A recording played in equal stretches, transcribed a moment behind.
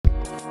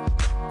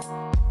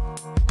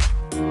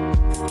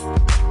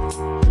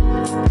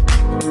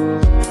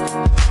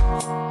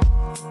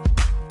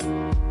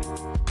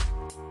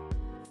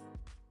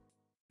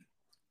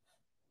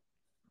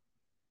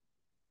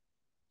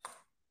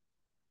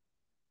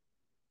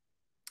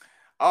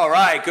All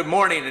right, good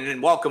morning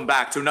and welcome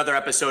back to another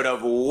episode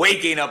of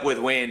Waking Up with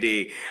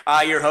Wandy.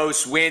 Your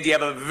host, Wandy. I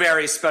have a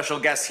very special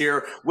guest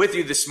here with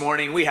you this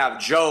morning. We have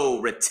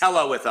Joe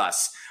Rotella with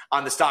us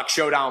on the Stock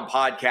Showdown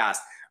podcast.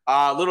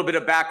 A little bit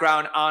of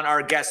background on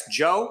our guest,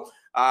 Joe.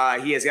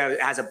 He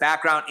has a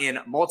background in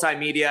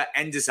multimedia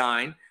and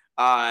design.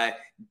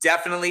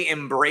 Definitely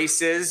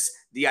embraces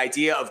the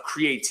idea of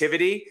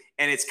creativity,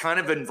 and it's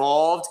kind of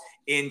involved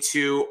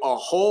into a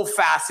whole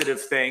facet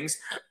of things,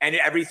 and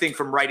everything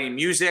from writing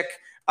music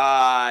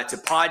to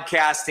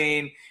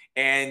podcasting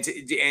and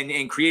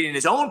creating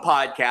his own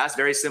podcast,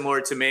 very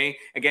similar to me.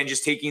 Again,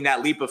 just taking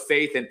that leap of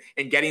faith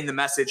and getting the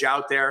message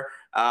out there.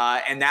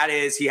 And that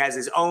is, he has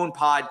his own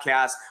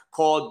podcast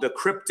called the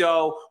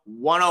Crypto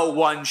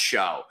 101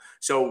 Show.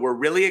 So we're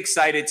really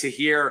excited to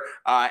hear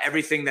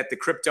everything that the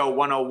Crypto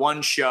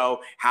 101 Show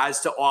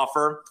has to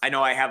offer. I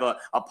know I have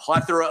a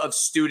plethora of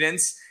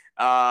students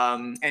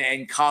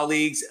and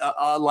colleagues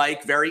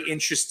alike very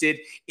interested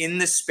in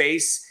the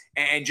space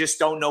and just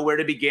don't know where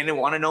to begin and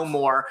want to know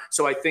more.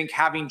 So I think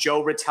having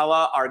Joe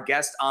Rotella, our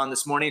guest on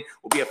this morning,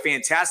 will be a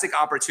fantastic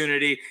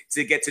opportunity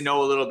to get to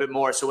know a little bit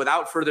more. So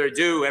without further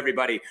ado,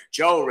 everybody,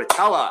 Joe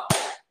Rotella.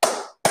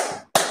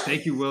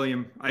 Thank you,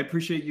 William. I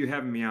appreciate you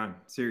having me on.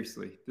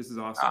 Seriously, this is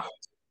awesome.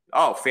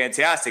 Oh,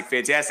 fantastic.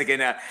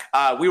 And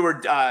we were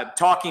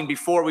talking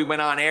before we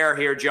went on air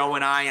here, Joe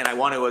and I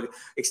want to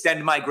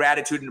extend my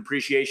gratitude and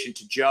appreciation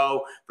to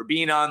Joe for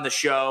being on the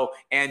show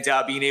and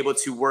being able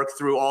to work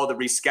through all the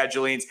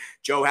reschedulings.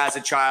 Joe has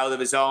a child of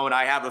his own.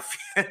 I have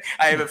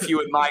a few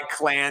in my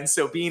clan.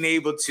 So being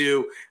able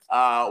to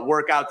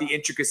work out the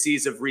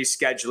intricacies of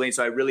rescheduling.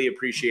 So I really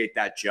appreciate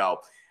that,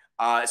 Joe.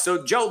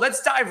 So Joe,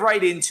 let's dive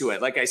right into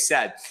it. Like I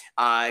said,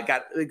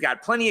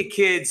 got plenty of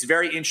kids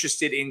very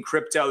interested in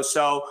crypto.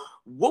 So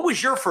what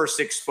was your first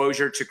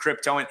exposure to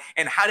crypto,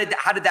 and how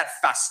did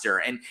that fester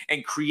and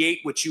create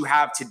what you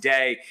have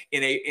today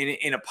in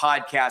a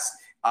podcast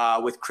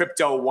with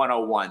Crypto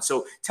 101?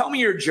 So tell me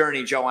your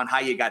journey, Joe, on how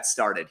you got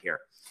started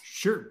here.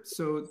 Sure.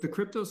 So the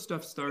crypto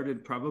stuff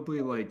started probably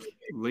like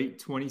late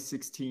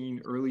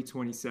 2016, early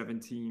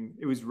 2017.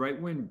 It was right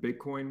when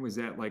Bitcoin was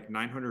at like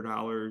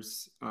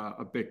 $900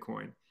 a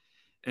Bitcoin.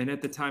 And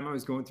at the time I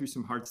was going through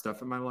some hard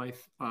stuff in my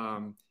life.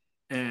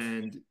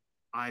 And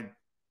I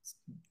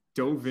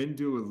dove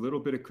into a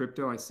little bit of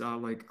crypto. I saw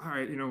like, all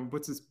right,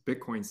 what's this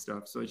Bitcoin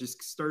stuff? So I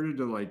just started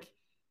to like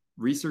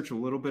research a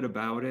little bit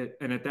about it.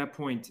 And at that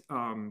point,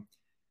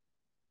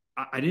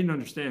 I didn't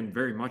understand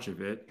very much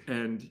of it.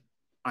 And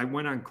I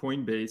went on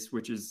Coinbase,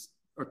 which is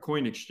a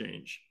coin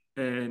exchange,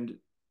 and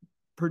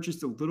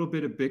purchased a little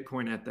bit of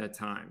Bitcoin at that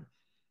time.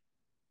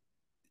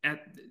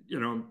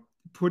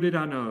 Put it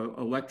on a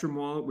Electrum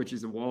wallet, which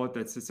is a wallet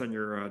that sits on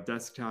your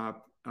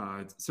desktop.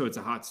 So it's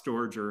a hot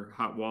storage or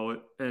hot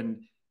wallet,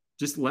 and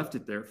just left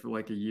it there for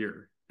like a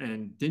year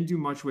and didn't do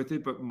much with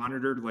it, but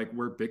monitored like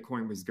where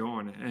Bitcoin was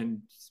going.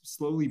 And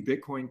slowly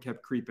Bitcoin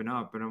kept creeping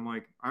up. And I'm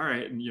like, all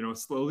right. And,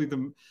 slowly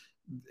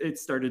it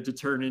started to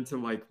turn into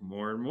like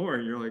more and more.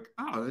 And you're like,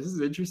 oh, this is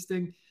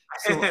interesting.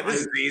 So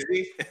this is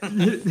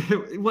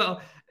easy.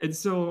 Well, and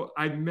so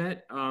I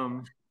met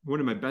one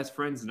of my best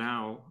friends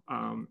now.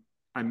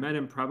 I met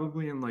him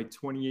probably in like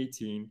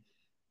 2018.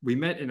 We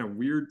met in a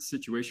weird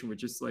situation with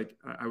just like,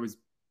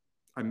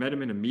 I met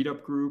him in a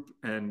meetup group,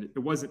 and it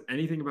wasn't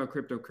anything about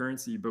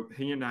cryptocurrency, but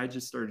he and I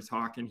just started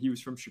talking. He was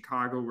from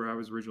Chicago, where I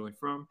was originally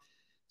from.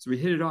 So we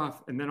hit it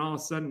off. And then all of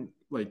a sudden,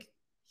 like,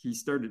 he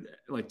started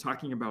like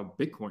talking about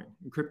Bitcoin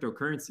and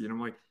cryptocurrency. And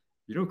I'm like,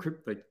 you're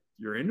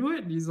into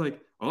it? And he's like,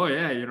 oh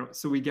yeah.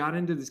 So we got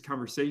into this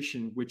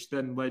conversation, which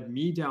then led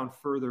me down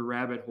further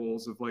rabbit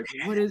holes of like,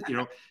 what is,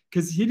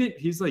 cause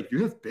he's like,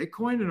 you have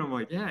Bitcoin? And I'm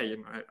like, yeah, I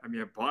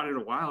bought it a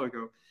while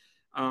ago.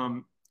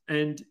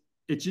 And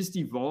it just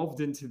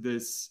evolved into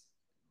this,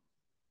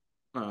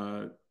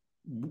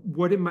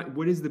 what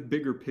is the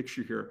bigger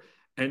picture here?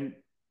 And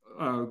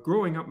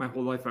growing up my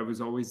whole life, I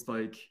was always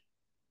like,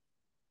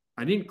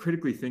 I didn't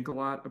critically think a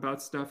lot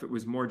about stuff. It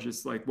was more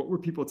just like, what were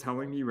people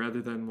telling me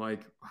rather than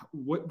like,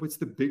 what's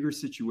the bigger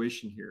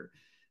situation here?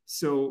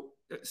 So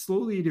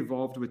slowly it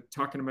evolved with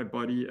talking to my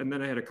buddy. And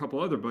then I had a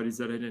couple other buddies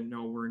that I didn't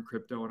know were in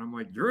crypto. And I'm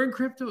like, you're in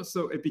crypto?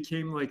 So it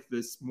became like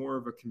this more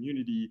of a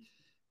community.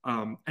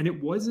 And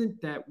it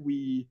wasn't that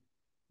we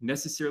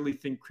necessarily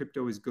think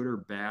crypto is good or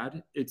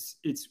bad. It's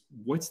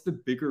what's the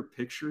bigger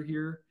picture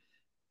here?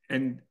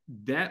 And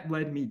that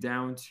led me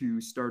down to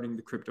starting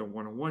the Crypto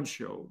 101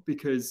 show,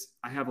 because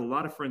I have a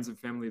lot of friends and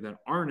family that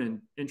aren't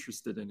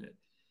interested in it.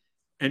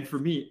 And for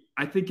me,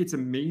 I think it's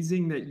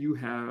amazing that you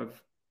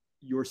have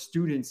your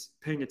students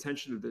paying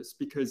attention to this,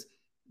 because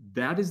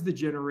that is the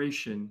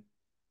generation.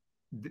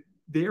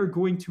 They are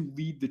going to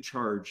lead the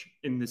charge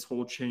in this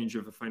whole change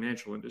of the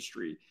financial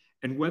industry.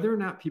 And whether or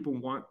not people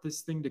want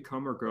this thing to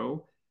come or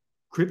go,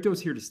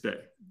 crypto's here to stay,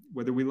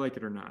 whether we like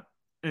it or not.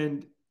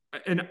 And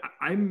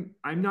I'm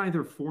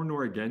neither for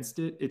nor against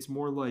it. It's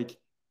more like,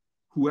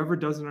 whoever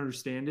doesn't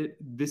understand it,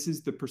 this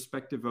is the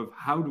perspective of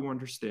how to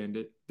understand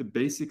it, the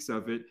basics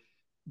of it,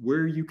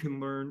 where you can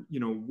learn,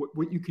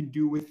 what you can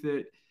do with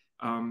it.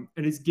 And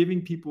it's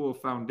giving people a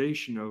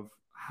foundation of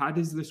how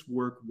does this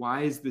work?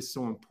 Why is this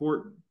so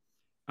important?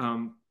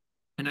 Um,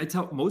 and I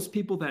tell most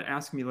people that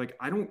ask me, like,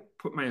 I don't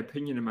put my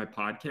opinion in my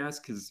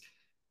podcast because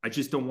I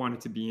just don't want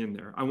it to be in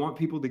there. I want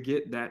people to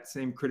get that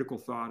same critical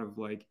thought of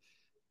like,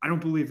 I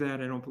don't believe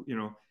that. I don't, you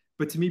know,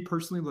 but to me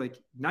personally, like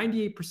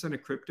 98%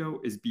 of crypto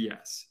is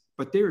BS,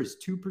 but there is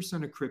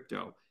 2% of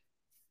crypto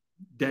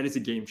that is a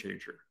game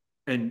changer.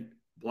 And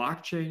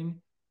blockchain,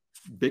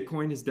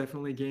 Bitcoin is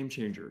definitely a game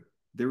changer.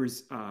 There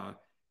is,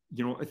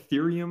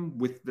 Ethereum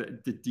with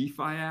the DeFi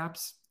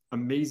apps,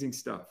 amazing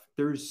stuff.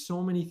 There's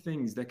so many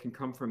things that can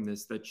come from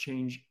this that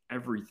change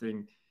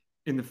everything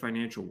in the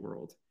financial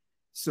world.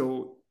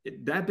 So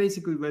that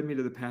basically led me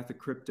to the path of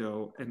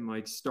crypto and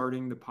like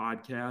starting the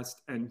podcast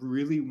and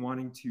really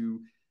wanting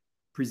to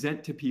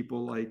present to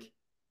people like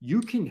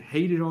you can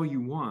hate it all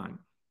you want,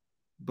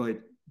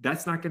 but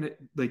that's not going to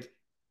like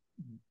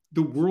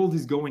the world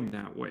is going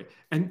that way.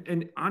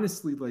 And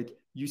honestly, like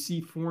you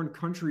see foreign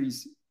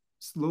countries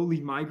slowly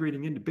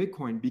migrating into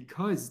Bitcoin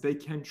because they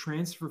can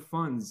transfer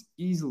funds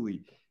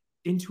easily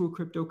into a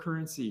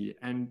cryptocurrency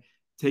and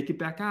take it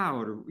back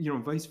out, or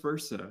vice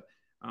versa.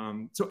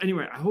 So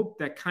anyway, I hope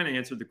that kind of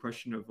answered the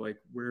question of like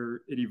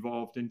where it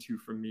evolved into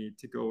for me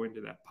to go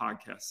into that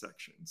podcast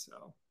section.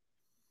 So.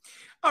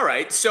 All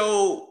right.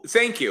 So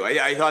thank you.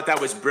 I thought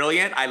that was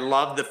brilliant. I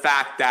love the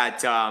fact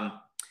that,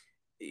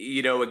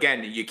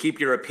 again, you keep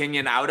your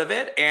opinion out of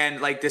it.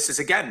 And like, this is,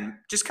 again,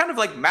 just kind of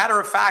like matter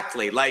of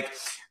factly, like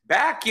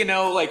back,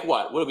 like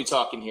what are we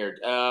talking here?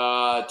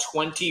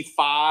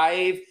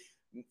 25,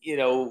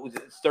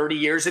 30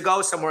 years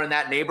ago, somewhere in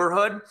that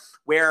neighborhood,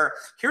 where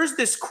here's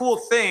this cool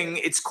thing.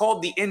 It's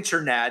called the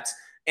internet,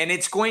 and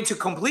it's going to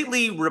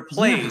completely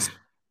replace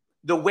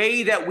the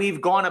way that we've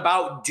gone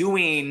about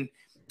doing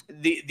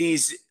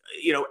these,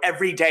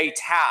 everyday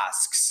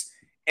tasks.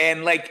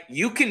 And like,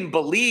 you can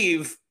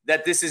believe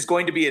that this is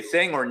going to be a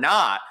thing or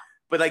not,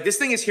 but like this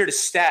thing is here to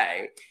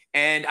stay.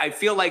 And I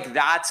feel like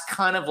that's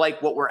kind of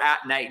like what we're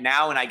at right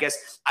now. And I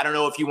guess, I don't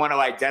know if you want to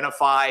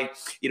identify,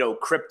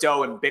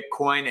 crypto and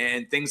Bitcoin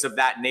and things of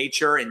that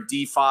nature and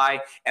DeFi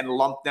and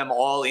lump them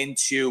all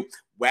into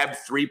Web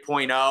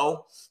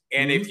 3.0.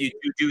 And if you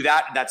do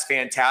that, that's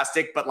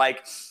fantastic. But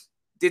like,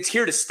 it's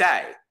here to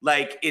stay.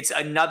 Like it's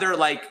another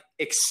like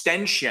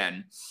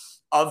extension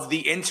of the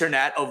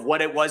internet of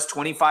what it was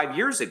 25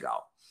 years ago.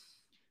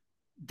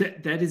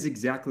 That is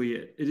exactly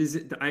it. It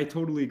is. I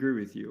totally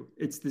agree with you.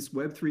 It's this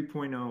Web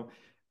 3.0.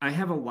 I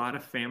have a lot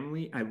of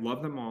family. I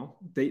love them all.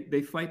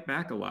 They fight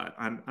back a lot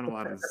on a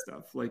lot of this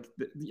stuff. Like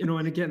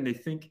and again, they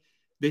think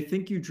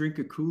you drink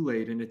a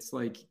Kool-Aid, and it's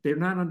like they're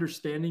not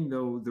understanding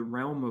though the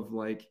realm of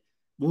like,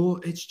 well,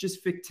 it's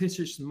just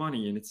fictitious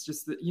money, and it's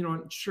just that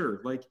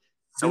sure, like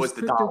so is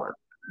the dollar.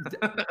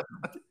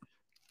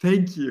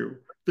 Thank you.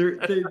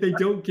 They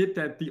don't get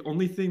that. The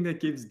only thing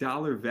that gives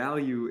dollar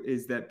value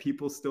is that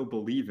people still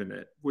believe in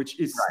it, which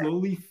is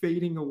slowly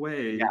fading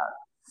away.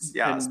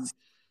 Yes.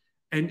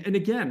 And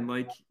again,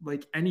 like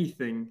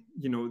anything,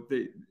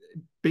 the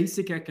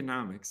basic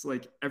economics,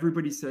 like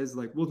everybody says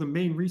like, well, the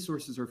main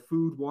resources are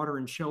food, water,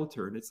 and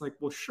shelter. And it's like,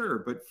 well, sure,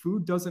 but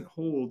food doesn't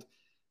hold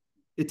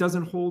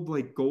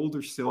like gold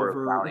or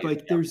silver.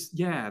 Like there's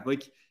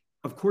like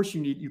of course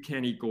you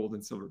can't eat gold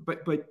and silver,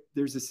 but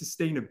there's a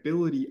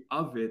sustainability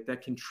of it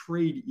that can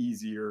trade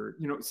easier,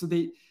 so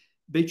they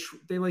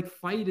like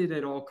fight it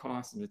at all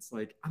costs. And it's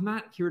like, I'm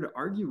not here to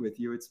argue with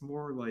you. It's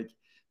more like,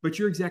 but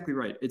you're exactly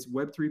right. It's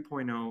Web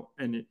 3.0,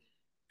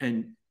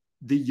 and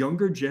the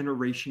younger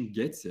generation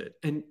gets it.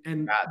 And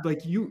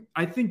like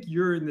I think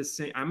you're in the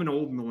same, I'm an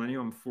old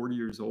millennial, I'm 40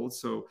 years old.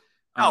 So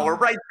we're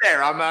right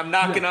there. I'm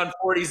knocking on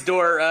 40's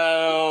door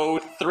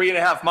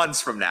 3.5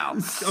 months from now.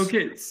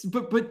 Okay,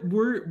 but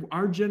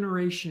our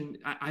generation.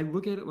 I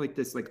look at it like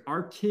this: like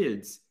our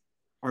kids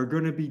are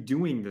going to be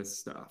doing this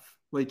stuff.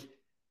 Like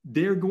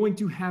they're going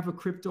to have a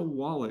crypto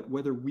wallet,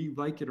 whether we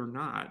like it or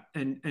not.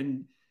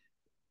 And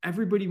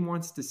everybody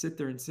wants to sit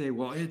there and say,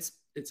 well, it's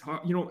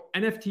hard.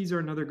 NFTs are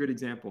another good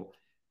example.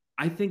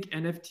 I think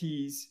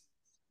NFTs,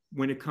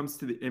 when it comes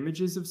to the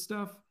images of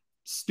stuff,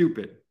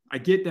 stupid. I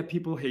get that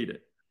people hate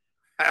it.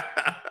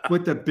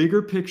 But the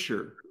bigger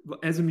picture,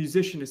 as a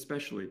musician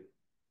especially,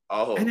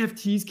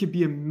 NFTs could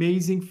be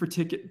amazing to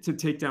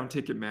take down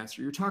Ticketmaster.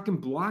 You're talking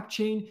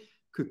blockchain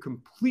could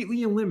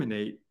completely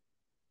eliminate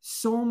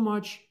so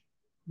much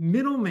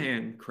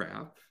middleman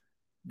crap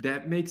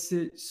that makes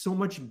it so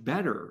much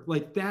better.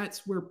 Like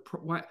that's where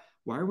why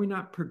are we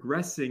not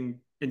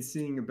progressing and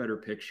seeing a better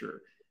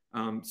picture?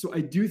 So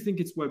I do think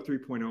it's Web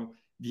 3.0.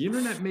 The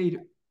internet made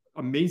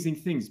amazing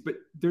things, but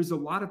there's a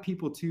lot of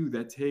people too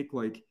that take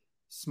like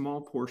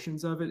small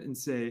portions of it and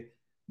say,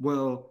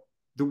 well,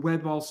 the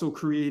web also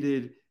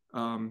created,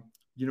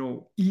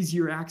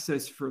 easier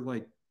access for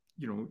like,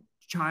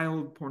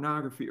 child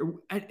pornography.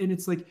 And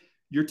it's like,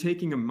 you're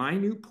taking a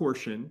minute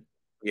portion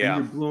and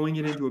you're blowing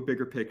it into a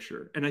bigger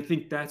picture. And I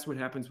think that's what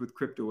happens with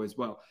crypto as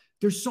well.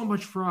 There's so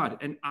much fraud.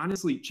 And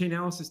honestly,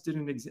 Chainalysis did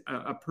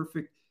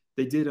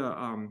they did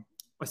a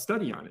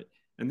study on it.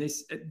 And they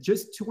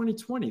just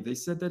 2020, they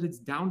said that it's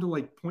down to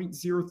like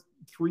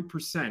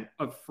 3%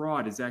 of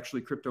fraud is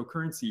actually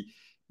cryptocurrency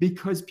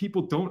because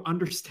people don't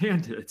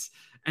understand it.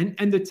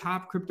 And the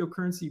top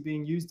cryptocurrency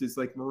being used is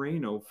like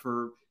Moreno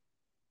for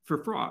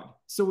fraud.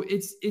 So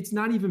it's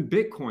not even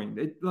Bitcoin.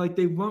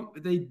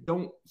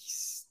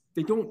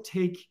 They don't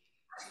take.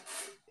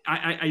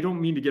 I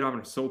don't mean to get on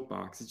a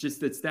soapbox. It's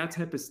just it's that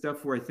type of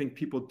stuff where I think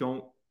people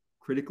don't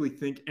critically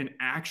think and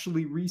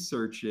actually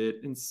research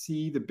it and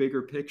see the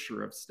bigger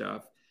picture of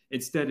stuff.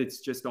 Instead, it's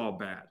just all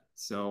bad.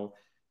 So,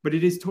 but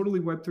it is totally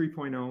Web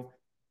 3.0.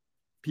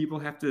 People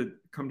have to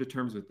come to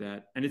terms with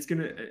that. And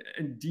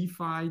and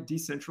DeFi,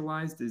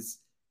 decentralized, is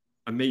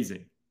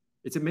amazing.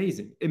 It's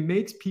amazing. It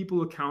makes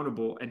people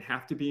accountable and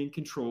have to be in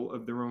control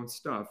of their own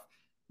stuff,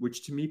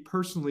 which to me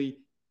personally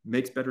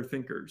makes better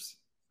thinkers.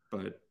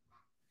 But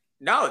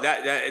no,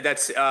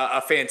 that's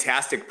a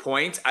fantastic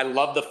point. I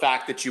love the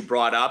fact that you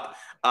brought up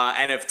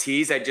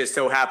NFTs. I just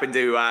so happened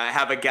to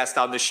have a guest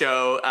on the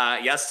show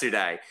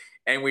yesterday,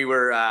 and we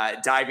were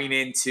diving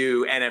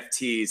into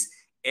NFTs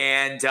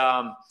and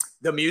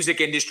the music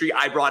industry.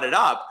 I brought it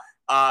up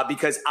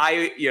because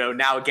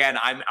now again,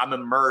 I'm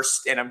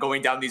immersed and I'm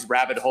going down these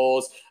rabbit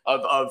holes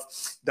of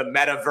the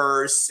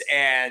metaverse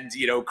and,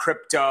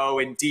 crypto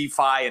and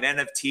DeFi and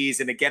NFTs.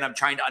 And again, I'm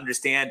trying to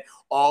understand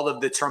all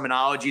of the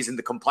terminologies and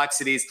the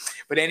complexities.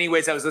 But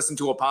anyways, I was listening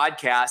to a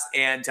podcast,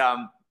 and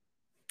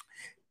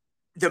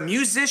the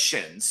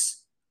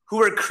musicians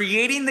who are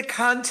creating the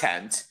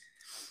content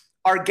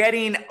are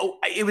getting,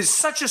 it was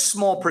such a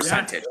small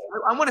percentage. Yeah.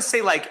 I want to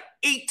say like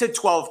 8 to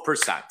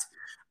 12%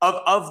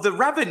 of the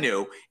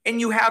revenue.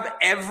 And you have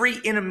every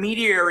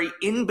intermediary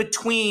in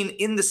between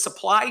in the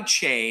supply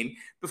chain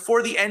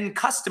before the end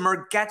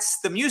customer gets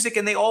the music,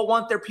 and they all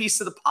want their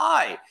piece of the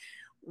pie,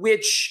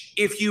 which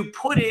if you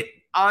put it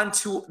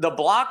onto the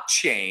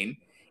blockchain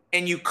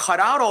and you cut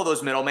out all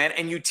those middlemen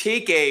and you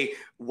take a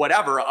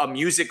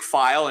music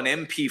file, an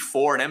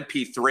MP4, an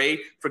MP3,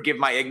 forgive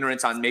my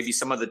ignorance on maybe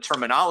some of the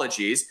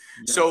terminologies.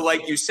 Yes. So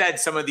like you said,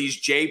 some of these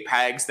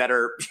JPEGs that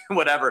are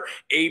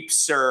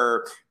apes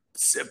or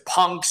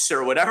punks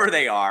or whatever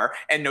they are,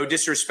 and no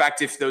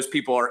disrespect if those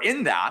people are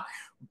in that,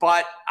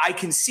 but I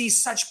can see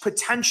such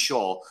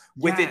potential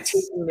with it,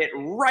 taking it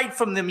right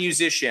from the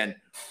musician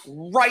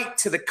right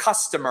to the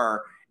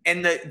customer,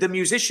 and the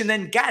musician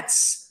then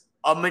gets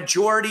a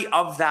majority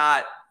of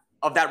that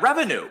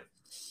revenue.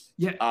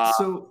 Yeah.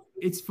 So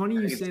it's funny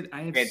you said,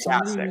 I have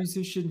so many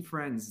musician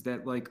friends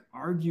that like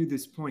argue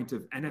this point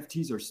of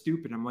NFTs are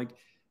stupid. I'm like,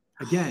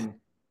 again,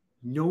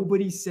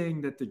 nobody's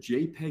saying that the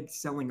JPEG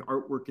selling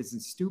artwork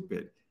isn't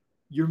stupid.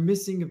 You're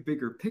missing a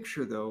bigger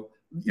picture though.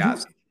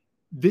 Yes.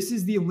 This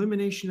is the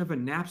elimination of a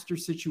Napster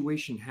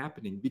situation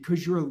happening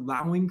because you're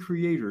allowing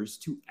creators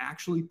to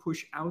actually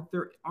push out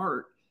their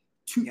art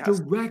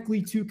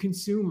directly to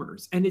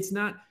consumers. And it's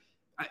not,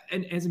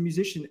 and as a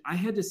musician,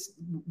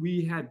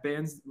 we had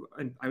bands,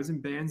 and I was in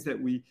bands that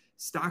we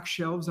stock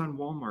shelves on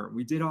Walmart.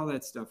 We did all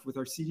that stuff with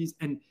our CDs,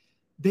 and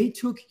they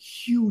took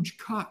huge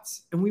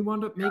cuts, and we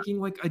wound up making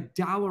like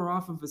 $1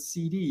 off of a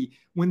CD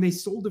when they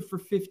sold it for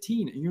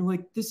 15. And you're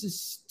like, this is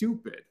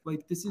stupid.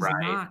 Like, this is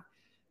not,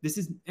 this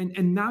is,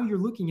 and now you're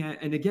looking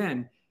at, and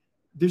again,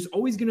 there's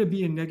always going to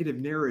be a negative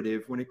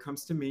narrative when it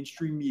comes to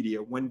mainstream media,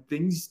 when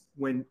things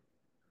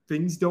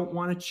don't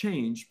want to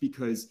change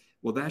because,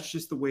 well, that's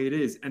just the way it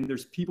is. And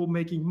there's people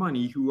making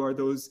money who are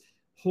those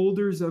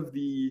holders of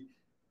the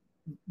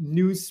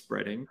news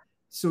spreading.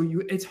 So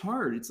it's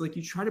hard. It's like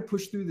you try to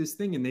push through this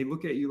thing and they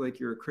look at you like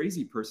you're a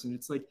crazy person.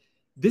 It's like,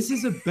 this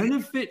is a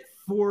benefit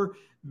for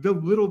the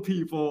little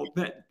people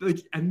that like,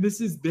 and this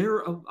is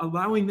they're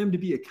allowing them to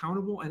be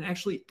accountable and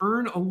actually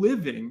earn a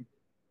living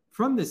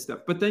from this stuff.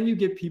 But then you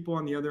get people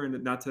on the other end,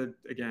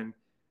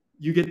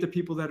 you get the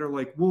people that are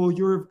like, well,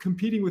 you're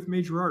competing with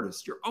major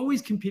artists. You're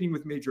always competing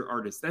with major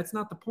artists. That's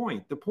not the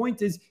point. The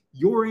point is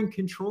you're in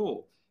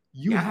control.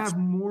 You have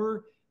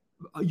more,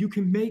 you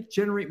can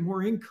generate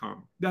more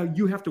income. Now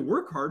you have to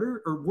work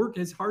harder or work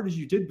as hard as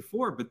you did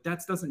before, but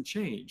that doesn't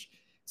change.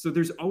 So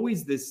there's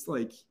always this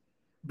like,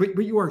 but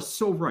you are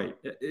so right.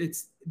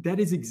 That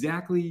is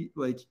exactly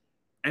like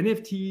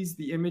NFTs,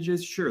 the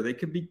images, sure, they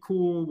could be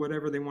cool,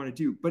 whatever they want to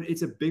do, but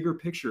it's a bigger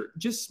picture.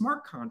 Just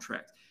smart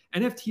contracts.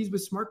 NFTs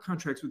with smart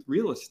contracts with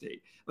real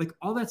estate, like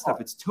all that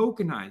stuff, it's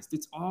tokenized,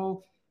 it's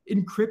all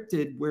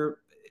encrypted, where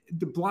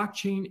the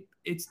blockchain,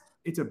 it's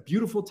a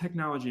beautiful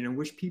technology. And I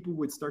wish people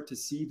would start to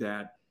see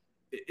that,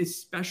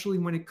 especially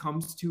when it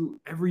comes to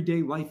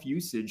everyday life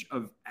usage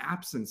of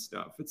apps and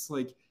stuff. It's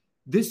like,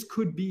 this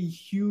could be a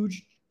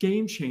huge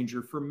game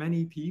changer for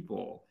many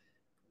people.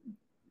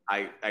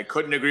 I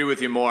couldn't agree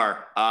with you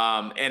more.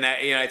 And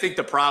I think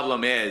the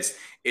problem is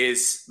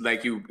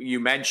like you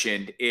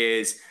mentioned,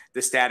 is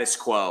the status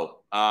quo.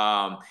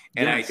 And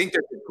I think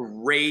there's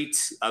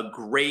a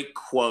great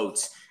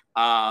quote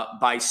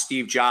by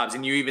Steve Jobs.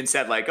 And you even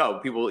said like,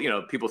 oh,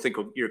 people think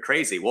you're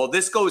crazy. Well,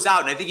 this goes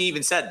out, and I think he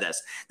even said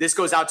this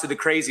goes out to the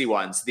crazy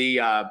ones, the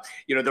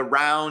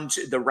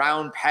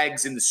round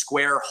pegs in the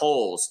square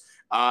holes.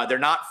 They're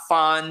not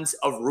fond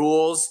of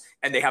rules,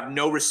 and they have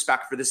no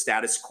respect for the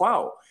status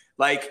quo.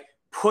 Like,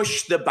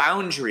 push the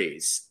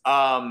boundaries.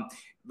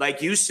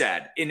 Like you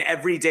said, in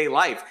everyday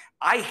life,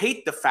 I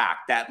hate the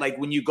fact that like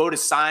when you go to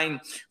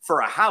sign for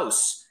a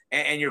house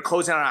and you're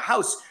closing on a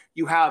house,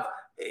 you have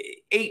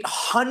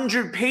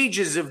 800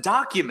 pages of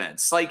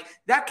documents. Like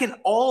that can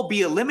all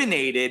be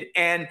eliminated,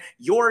 and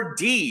your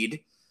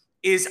deed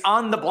is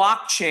on the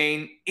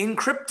blockchain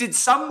encrypted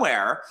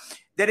somewhere,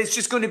 that it's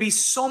just going to be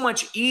so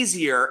much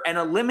easier and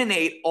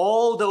eliminate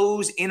all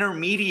those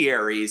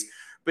intermediaries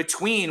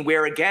between,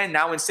 where again,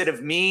 now instead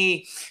of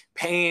me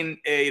paying,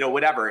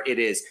 whatever it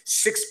is,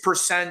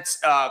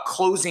 6%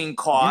 closing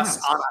costs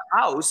Yes. on a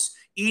house,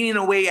 eating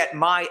away at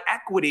my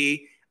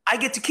equity, I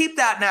get to keep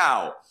that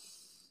now.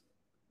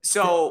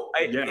 So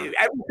Yeah.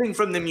 everything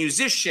from the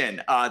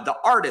musician, the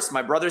artist,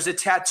 my brother's a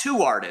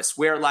tattoo artist,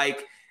 where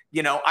like,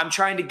 I'm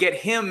trying to get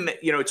him,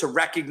 to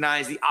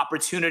recognize the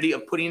opportunity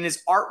of putting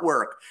his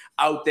artwork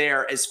out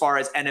there as far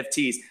as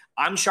NFTs.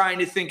 I'm trying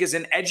to think as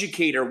an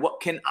educator,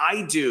 what can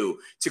I do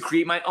to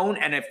create my own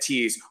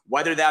NFTs,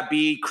 whether that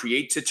be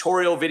create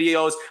tutorial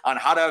videos on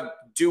how to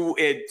do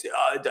it,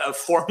 a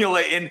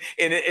formula in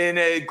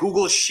a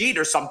Google Sheet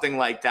or something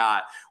like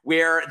that,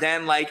 where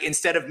then like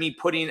instead of me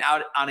putting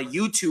out on a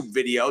YouTube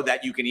video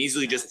that you can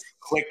easily just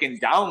click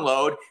and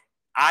download,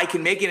 I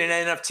can make it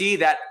an NFT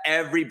that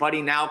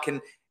everybody now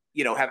can,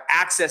 have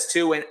access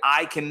to, and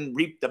I can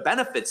reap the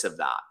benefits of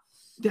that.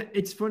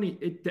 It's funny.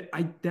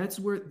 That's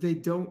where they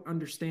don't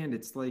understand.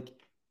 It's like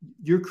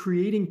you're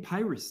creating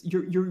piracy.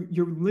 You're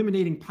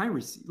eliminating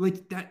piracy.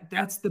 Like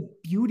that's the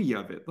beauty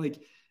of it.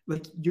 Like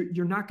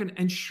you're not going to.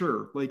 And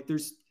sure, like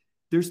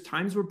there's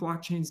times where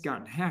blockchain's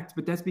gotten hacked,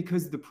 but that's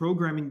because the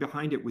programming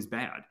behind it was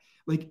bad.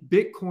 Like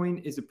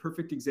Bitcoin is a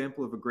perfect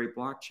example of a great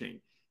blockchain.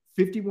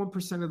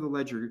 51% of the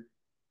ledger,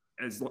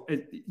 as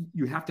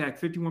you have to hack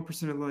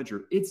 51% of the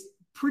ledger. It's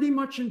pretty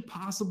much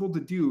impossible to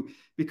do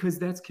because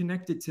that's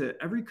connected to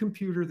every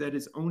computer that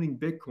is owning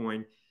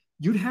Bitcoin.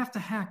 You'd have to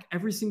hack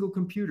every single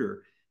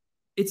computer.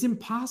 It's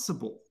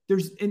impossible.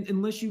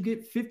 Unless you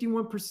get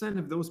 51%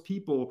 of those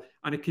people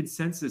on a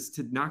consensus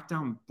to knock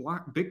down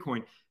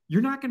Bitcoin,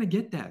 you're not going to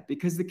get that,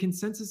 because the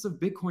consensus of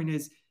Bitcoin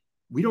is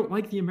we don't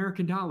like the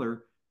American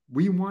dollar.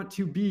 We want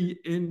to be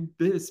in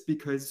this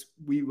because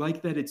we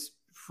like that it's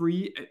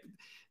free.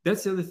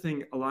 That's the other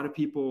thing a lot of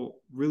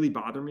people really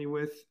bother me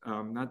with.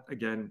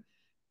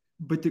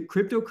 But the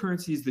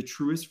cryptocurrency is the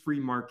truest free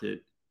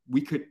market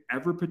we could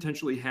ever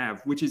potentially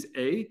have, which is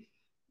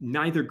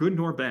neither good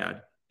nor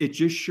bad. It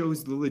just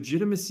shows the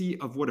legitimacy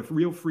of what a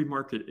real free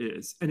market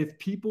is. And if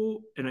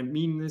people, and I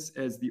mean this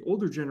as the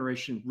older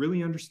generation,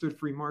 really understood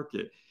free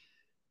market,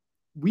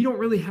 we don't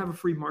really have a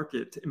free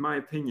market, in my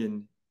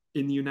opinion,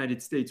 in the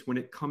United States when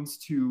it comes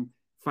to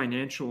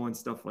financial and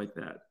stuff like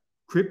that.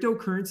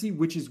 Cryptocurrency,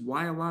 which is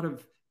why a lot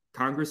of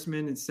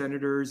congressmen and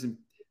senators and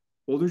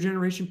older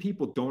generation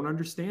people don't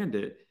understand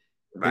it.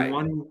 Right. They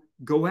want to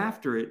go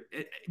after it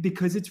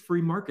because it's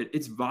free market.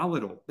 It's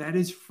volatile. That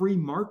is free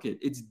market.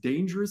 It's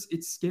dangerous.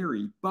 It's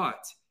scary,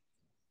 but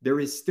there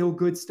is still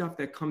good stuff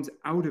that comes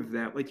out of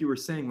that. Like you were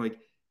saying, like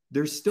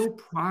there's still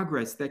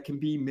progress that can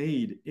be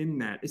made in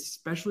that,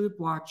 especially with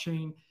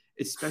blockchain,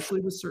 especially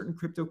with certain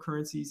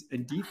cryptocurrencies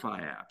and DeFi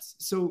apps.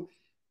 So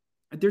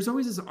there's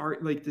always this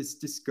this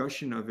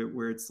discussion of it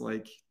where it's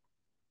like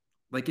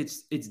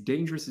it's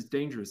dangerous. It's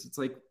dangerous. It's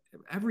like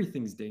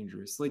everything's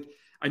dangerous. Like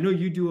I know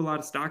you do a lot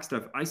of stock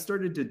stuff. I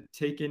started to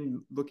take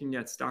in looking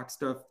at stock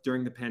stuff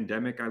during the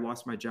pandemic. I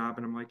lost my job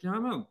and I'm like,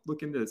 I'm gonna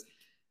look into this.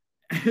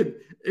 And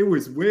it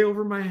was way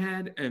over my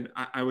head. And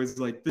I was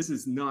like, this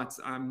is nuts.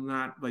 I'm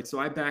not like, so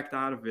I backed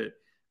out of it.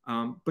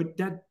 But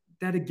that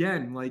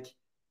again, like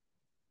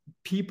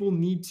people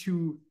need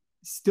to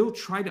still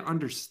try to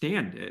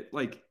understand it.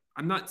 Like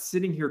I'm not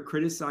sitting here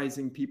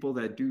criticizing people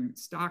that do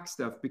stock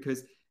stuff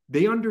because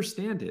they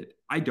understand it.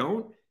 I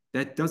don't.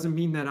 That doesn't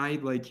mean that I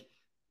like,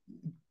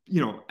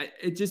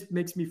 it just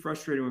makes me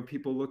frustrated when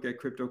people look at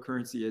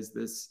cryptocurrency as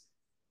this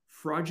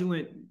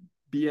fraudulent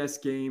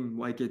BS game,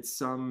 like it's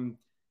some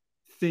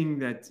thing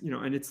that,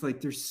 and it's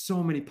like there's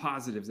so many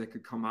positives that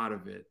could come out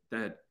of it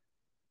that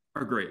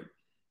are great.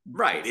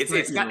 Right.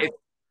 It's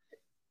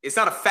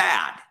not a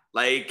fad.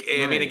 Like,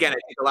 I mean, again, I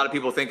think a lot of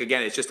people think,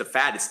 again, it's just a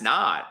fad. It's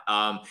not.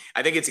 I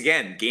think it's,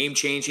 again, game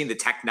changing. The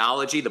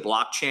technology, the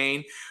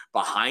blockchain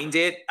behind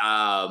it,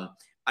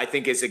 I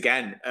think is,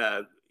 again,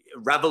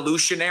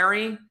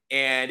 revolutionary,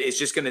 and it's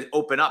just going to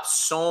open up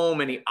so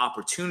many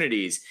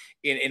opportunities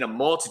in a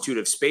multitude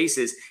of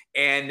spaces.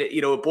 And,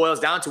 it boils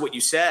down to what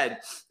you said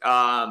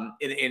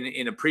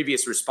in a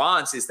previous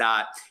response is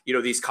that,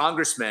 these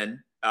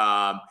congressmen,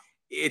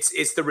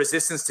 it's the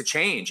resistance to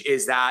change,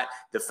 is that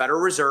the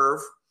Federal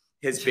Reserve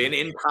has been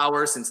in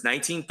power since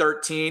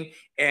 1913,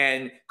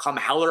 and come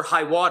hell or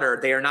high water,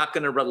 they are not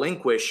going to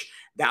relinquish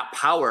that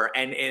power.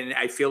 And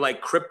I feel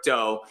like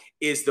crypto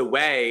is the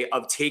way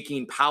of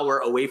taking power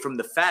away from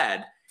the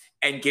Fed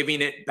and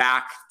giving it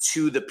back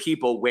to the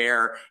people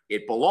where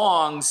it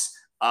belongs.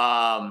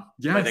 But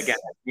again,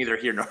 neither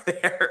here nor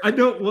there. I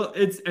don't, well,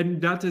 and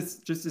not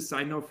just a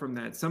side note from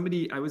that.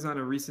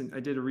 I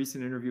did a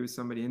recent interview with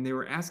somebody and they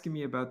were asking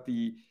me about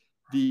the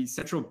the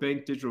central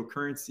bank digital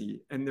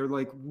currency. And they're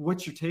like,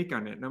 what's your take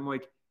on it? And I'm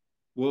like,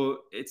 well,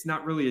 it's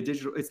not really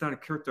it's not a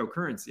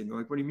cryptocurrency. And they're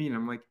like, what do you mean?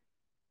 I'm like,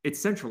 it's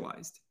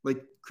centralized.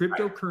 Like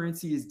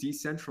cryptocurrency is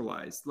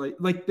decentralized.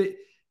 Like the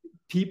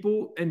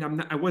people,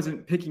 and I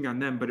wasn't picking on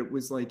them, but it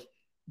was like,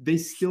 they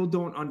still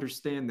don't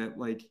understand that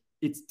like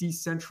it's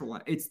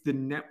decentralized. It's the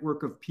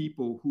network of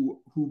people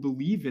who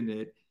believe in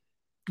it.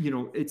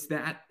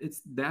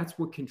 That's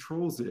what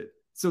controls it.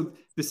 So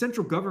the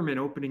central government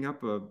opening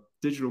up a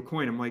digital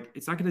coin, I'm like,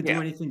 it's not going to do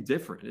Yeah. anything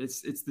different.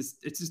 It's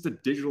just a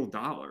digital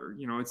dollar.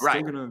 It's still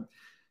Right. going to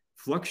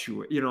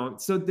fluctuate.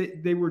 So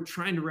they were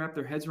trying to wrap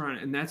their heads around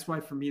it, and that's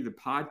why for me the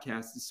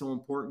podcast is so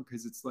important,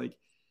 because it's like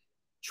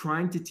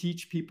trying to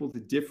teach people the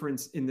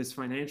difference in this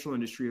financial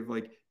industry of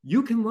like,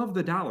 you can love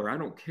the dollar, I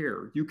don't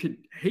care. You could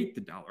hate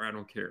the dollar, I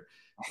don't care.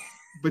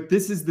 But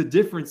this is the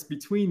difference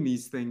between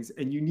these things,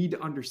 and you need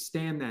to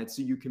understand that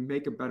so you can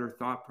make a better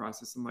thought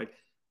process. I'm like,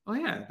 oh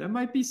yeah, there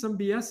might be some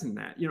BS in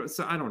that.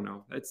 So I don't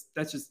know.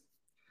 That's just,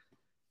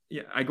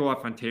 yeah, I go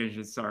off on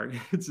tangents.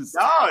 Sorry. It's just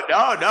No,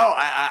 no, no.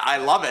 I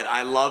love it.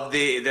 I love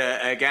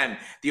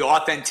the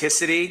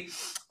authenticity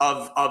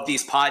of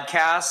these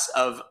podcasts.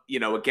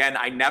 Again,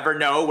 I never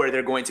know where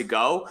they're going to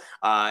go.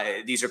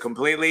 These are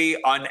completely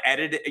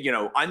unedited,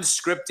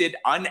 unscripted,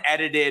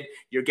 unedited.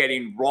 You're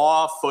getting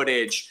raw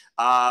footage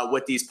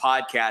with these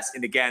podcasts,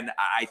 and again,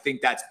 I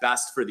think that's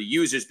best for the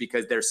users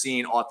because they're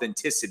seeing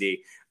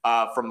authenticity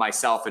from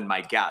myself and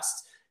my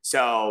guests.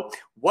 So,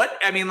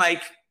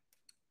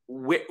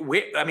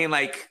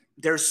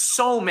 there's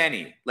so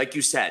many, like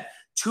you said,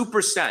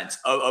 2%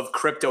 of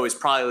crypto is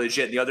probably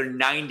legit. The other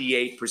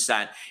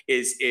 98%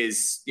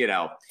 is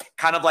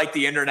kind of like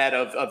the internet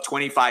of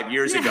 25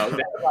 years ago.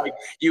 That, like,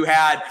 you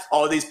had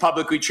all these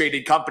publicly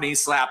traded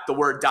companies slap the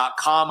word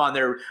 .com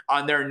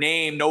on their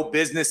name, no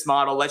business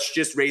model. Let's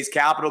just raise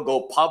capital,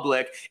 go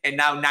public. And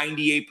now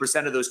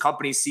 98% of those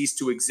companies cease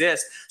to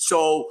exist.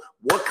 So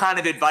what kind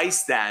of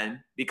advice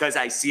then? Because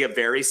I see a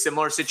very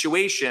similar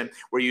situation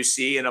where you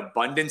see an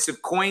abundance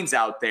of coins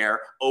out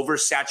there,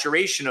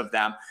 oversaturation of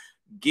them.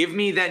 Give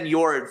me then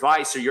your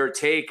advice or your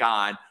take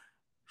on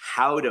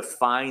how to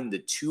find the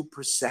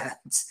 2%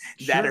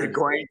 that are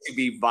going to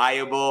be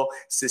viable,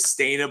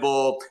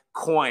 sustainable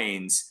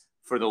coins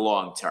for the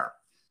long term.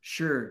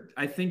 Sure.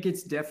 I think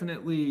it's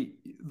definitely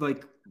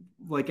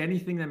like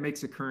anything that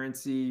makes a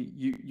currency,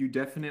 you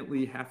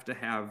definitely have to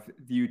have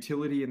the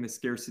utility and the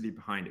scarcity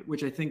behind it,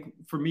 which I think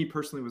for me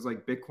personally was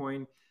like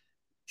Bitcoin.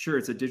 Sure,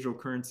 it's a digital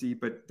currency,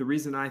 but the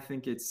reason I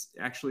think it's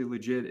actually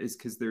legit is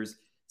because there's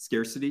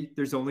scarcity.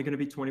 There's only going to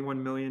be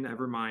 21 million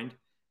ever mined.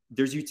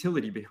 There's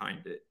utility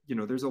behind it.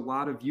 There's a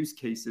lot of use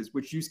cases,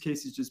 which use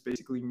cases just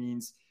basically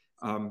means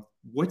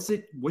what's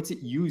it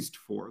used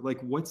for?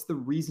 Like, what's the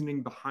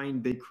reasoning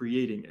behind they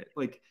creating it?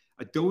 Like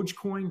a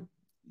Dogecoin,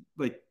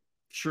 like,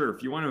 sure,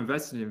 if you want to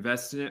invest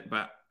in it.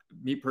 But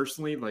me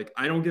personally, like,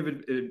 I don't give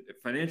it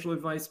financial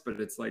advice, but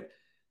it's like,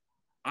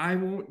 I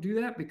won't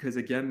do that because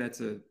again, that's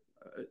a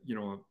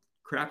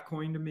crap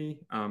coin to me.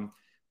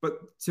 But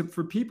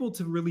for people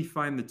to really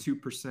find the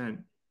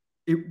 2%,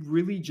 it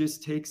really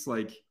just takes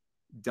like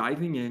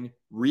diving in,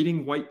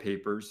 reading white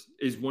papers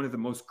is one of the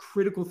most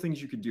critical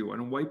things you could do. And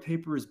a white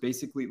paper is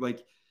basically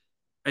like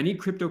any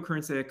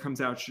cryptocurrency that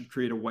comes out should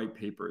create a white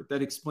paper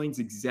that explains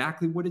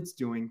exactly what it's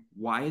doing,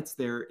 why it's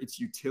there, its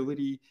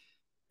utility,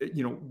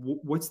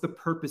 what's the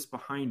purpose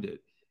behind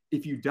it.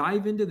 If you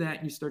dive into that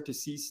and you start to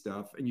see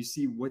stuff and you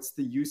see what's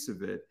the use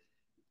of it,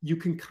 you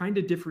can kind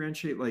of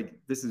differentiate like,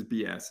 this is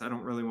BS. I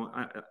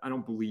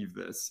don't believe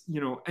this,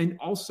 and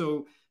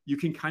also you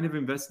can kind of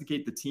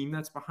investigate the team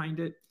that's behind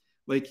it.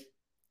 Like,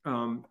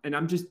 and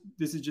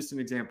this is just an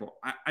example.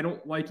 I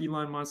don't like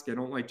Elon Musk. I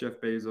don't like Jeff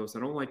Bezos. I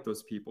don't like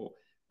those people.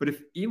 But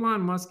if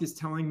Elon Musk is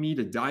telling me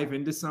to dive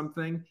into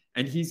something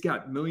and he's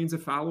got millions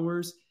of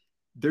followers,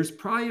 there's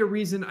probably a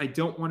reason I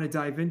don't want to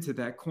dive into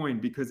that coin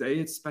because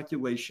it's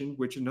speculation,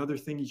 which another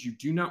thing is you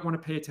do not want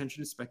to pay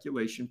attention to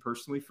speculation.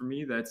 Personally, for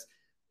me, that's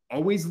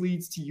always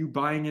leads to you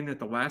buying in at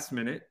the last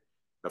minute.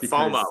 The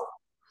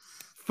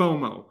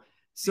FOMO.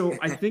 So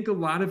I think a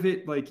lot of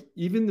it, like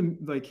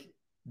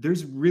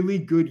there's really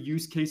good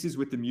use cases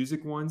with the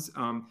music ones.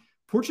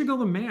 Portugal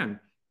the Man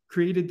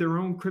created their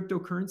own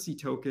cryptocurrency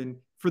token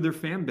for their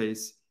fan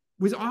base.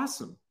 Was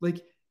awesome.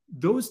 Like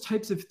those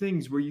types of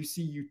things where you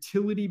see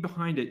utility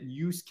behind it,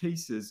 use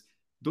cases,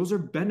 those are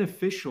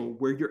beneficial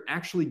where you're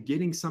actually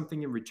getting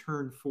something in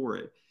return for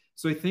it.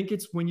 So I think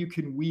it's when you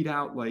can weed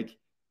out like,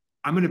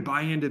 I'm going to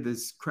buy into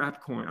this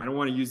crap coin. I don't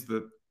want to use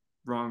the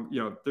wrong,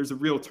 there's a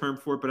real term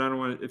for it, but I don't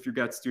want to, if you've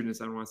got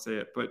students, I don't want to say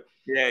it, but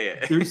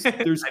yeah.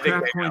 There's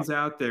crap coins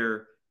out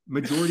there.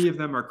 Majority of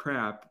them are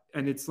crap.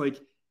 And it's like,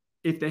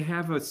 if they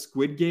have a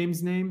Squid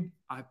Games name,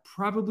 I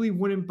probably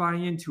wouldn't buy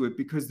into it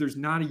because there's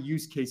not a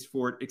use case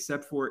for it,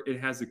 except for it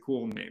has a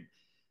cool name.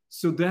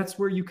 So that's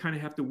where you kind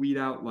of have to weed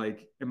out,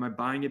 like, am I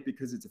buying it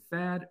because it's a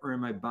fad or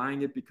am I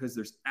buying it because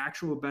there's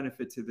actual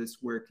benefit to this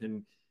where it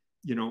can,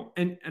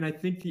 and I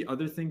think the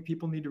other thing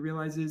people need to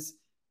realize is,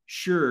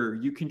 sure,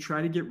 you can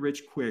try to get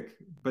rich quick,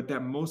 but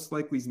that most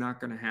likely is not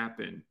going to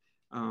happen.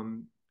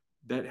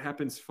 that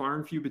happens far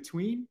and few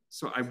between.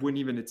 So I wouldn't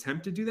even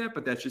attempt to do that,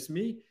 but that's just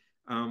me.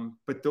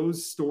 But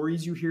those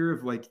stories you hear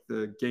of like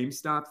the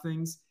GameStop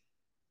things,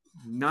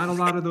 not a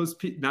lot of those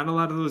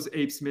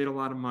apes made a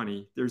lot of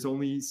money. There's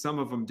only some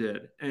of them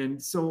did.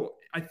 And so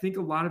I think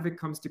a lot of it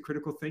comes to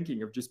critical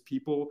thinking of just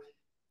people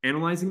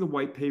analyzing the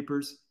white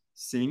papers,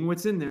 seeing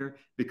what's in there.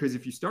 Because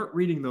if you start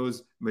reading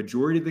those,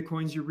 majority of the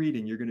coins you're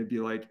reading, you're going to be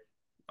like,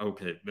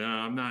 okay, no,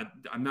 I'm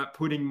not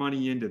putting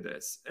money into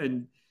this.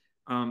 And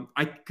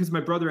because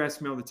my brother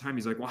asks me all the time,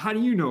 he's like, well, how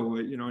do you know?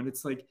 And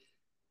it's like,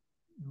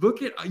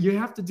 you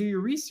have to do your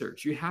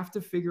research. You have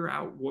to figure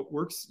out what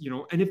works,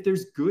 and if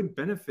there's good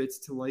benefits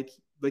to like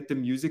the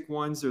music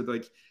ones, or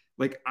like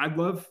I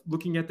love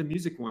looking at the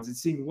music ones and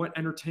seeing what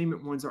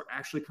entertainment ones are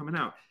actually coming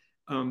out.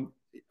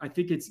 I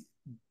think it's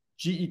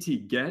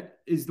Get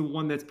is the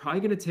one that's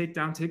probably going to take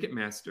down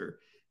Ticketmaster.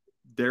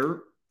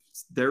 They're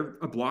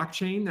a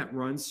blockchain that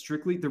runs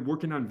strictly. They're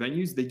working on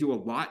venues. They do a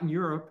lot in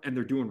Europe, and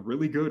they're doing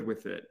really good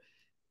with it.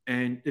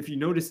 And if you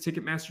notice,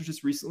 Ticketmaster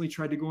just recently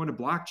tried to go into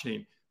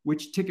blockchain,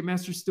 which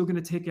Ticketmaster is still going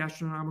to take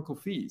astronomical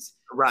fees.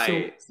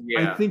 Right. So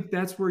yeah. I think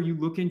that's where you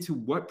look into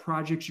what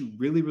projects you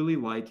really, really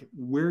like,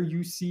 where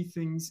you see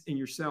things in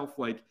yourself.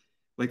 Like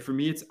for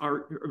me, it's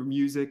art or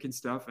music and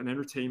stuff and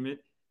entertainment.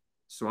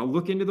 So I'll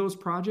look into those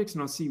projects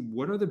and I'll see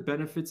what are the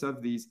benefits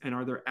of these, and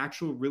are there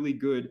actual really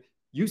good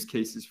use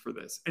cases for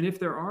this? And if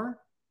there are,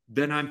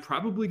 then I'm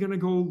probably going to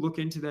go look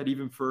into that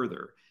even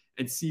further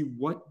and see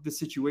what the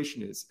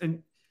situation is.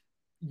 And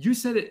you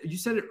said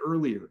it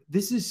earlier.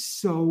 This is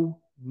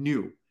so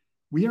new.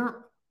 We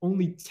are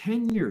only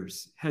 10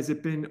 years has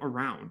it been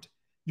around.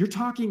 You're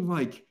talking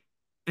like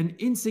an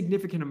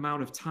insignificant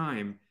amount of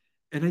time.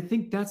 And I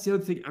think that's the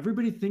other thing.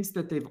 Everybody thinks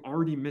that they've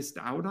already missed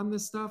out on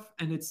this stuff.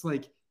 And it's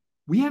like,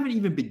 we haven't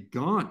even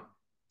begun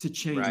to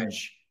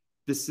change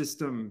the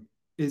system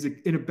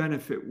in a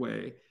benefit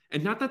way.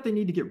 And not that they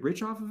need to get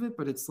rich off of it,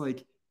 but it's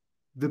like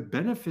the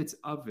benefits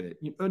of it.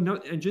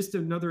 And just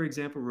another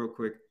example real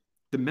quick,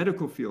 the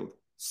medical field,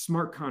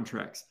 smart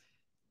contracts,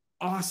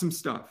 awesome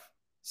stuff.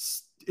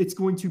 It's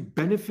going to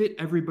benefit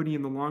everybody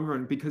in the long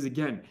run because,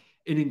 again,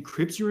 it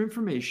encrypts your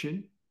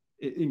information,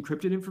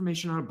 encrypted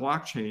information on a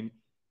blockchain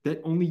that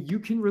only you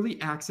can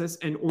really access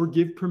and or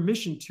give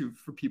permission to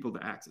for people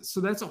to access. So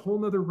that's a whole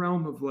nother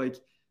realm of like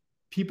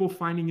people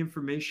finding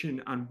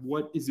information on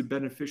what is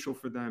beneficial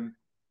for them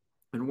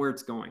and where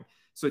it's going.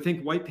 So I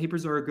think white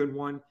papers are a good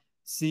one,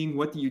 seeing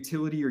what the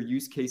utility or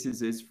use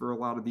cases is for a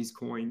lot of these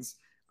coins.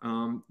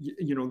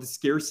 The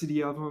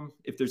scarcity of them,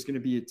 if there's going to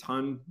be a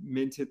ton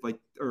minted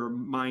or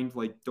mined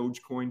like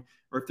Dogecoin,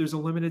 or if there's a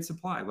limited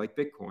supply like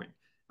Bitcoin.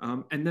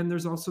 And then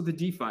there's also the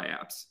DeFi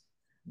apps.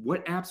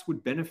 What apps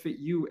would benefit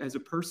you as a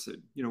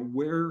person?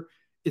 Where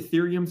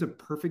Ethereum's a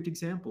perfect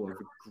example of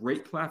a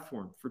great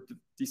platform for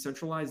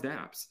decentralized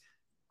apps.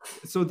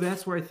 So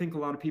that's where I think a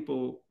lot of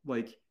people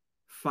like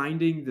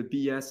finding the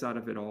BS out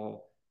of it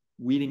all,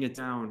 weeding it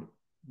down,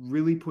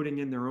 really putting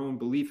in their own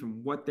belief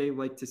in what they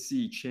like to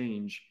see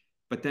change,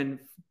 but then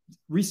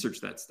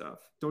research that stuff.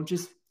 Don't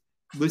just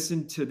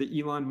listen to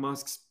the Elon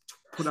Musk's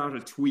put out a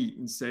tweet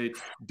and say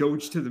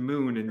Doge to the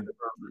moon, and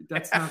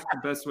that's not the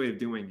best way of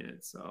doing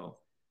it. So.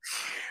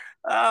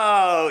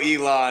 Oh,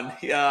 Elon,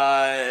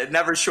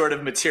 never short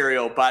of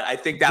material, but I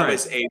think that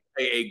was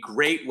a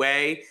great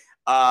way,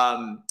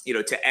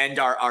 to end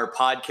our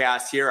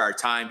podcast here, our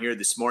time here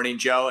this morning,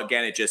 Joe.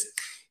 Again, it just,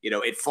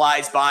 it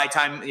flies by.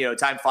 Time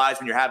flies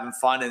when you're having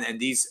fun, and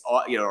these,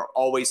 are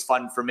always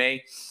fun for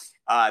me.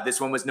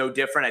 This one was no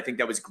different. I think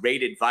that was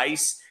great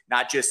advice,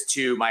 not just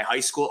to my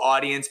high school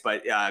audience,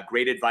 but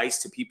great advice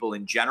to people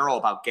in general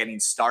about getting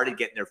started,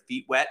 getting their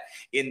feet wet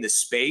in the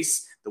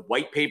space. The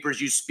white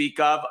papers you speak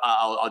of,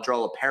 I'll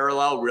draw a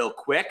parallel real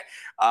quick.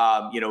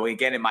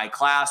 Again, in my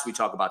class, we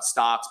talk about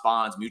stocks,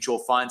 bonds, mutual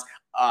funds.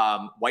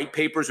 White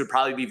papers would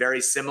probably be very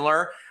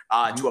similar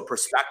to a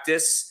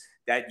prospectus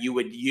that you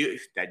would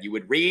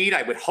read,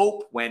 I would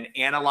hope, when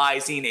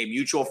analyzing a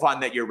mutual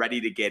fund that you're ready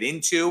to get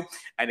into.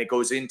 And it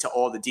goes into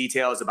all the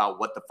details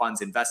about what the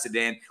fund's invested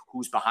in,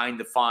 who's behind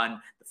the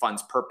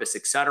fund's purpose,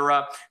 et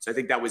cetera. So I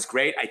think that was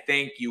great. I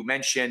think you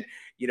mentioned,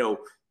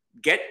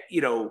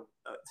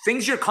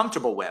 things you're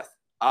comfortable with,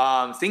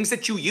 things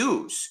that you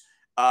use.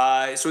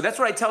 So that's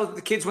what I tell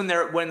the kids when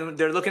they're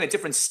looking at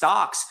different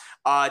stocks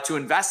to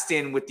invest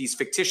in with these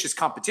fictitious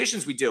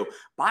competitions we do.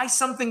 Buy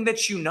something that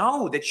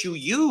that you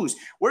use.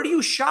 Where do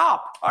you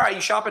shop? All right,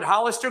 you shop at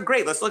Hollister?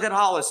 Great, let's look at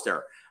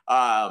Hollister.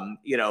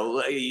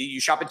 You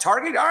shop at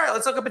Target? All right,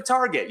 let's look up at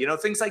Target,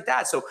 things like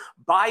that. So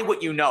buy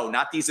what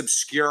not these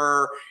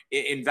obscure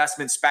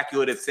investment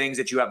speculative things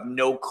that you have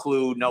no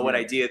clue, what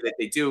idea that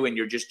they do, and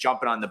you're just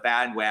jumping on the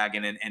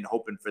bandwagon and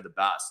hoping for the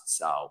best.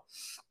 So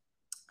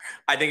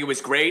I think it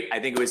was great. I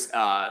think it was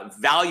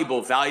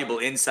valuable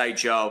insight,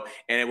 Joe.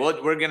 And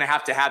we're going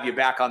to have you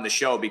back on the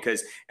show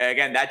because,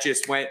 again, that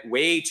just went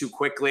way too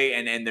quickly.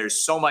 And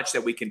there's so much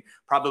that we can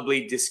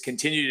probably just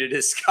continue to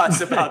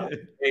discuss about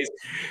this.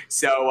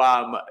 So,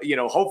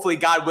 hopefully,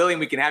 God willing,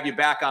 we can have you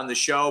back on the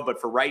show. But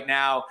for right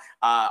now,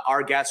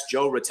 our guest,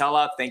 Joe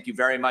Rotella, thank you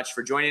very much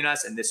for joining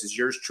us. And this is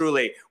yours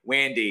truly,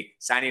 Wendy,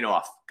 signing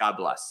off. God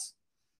bless.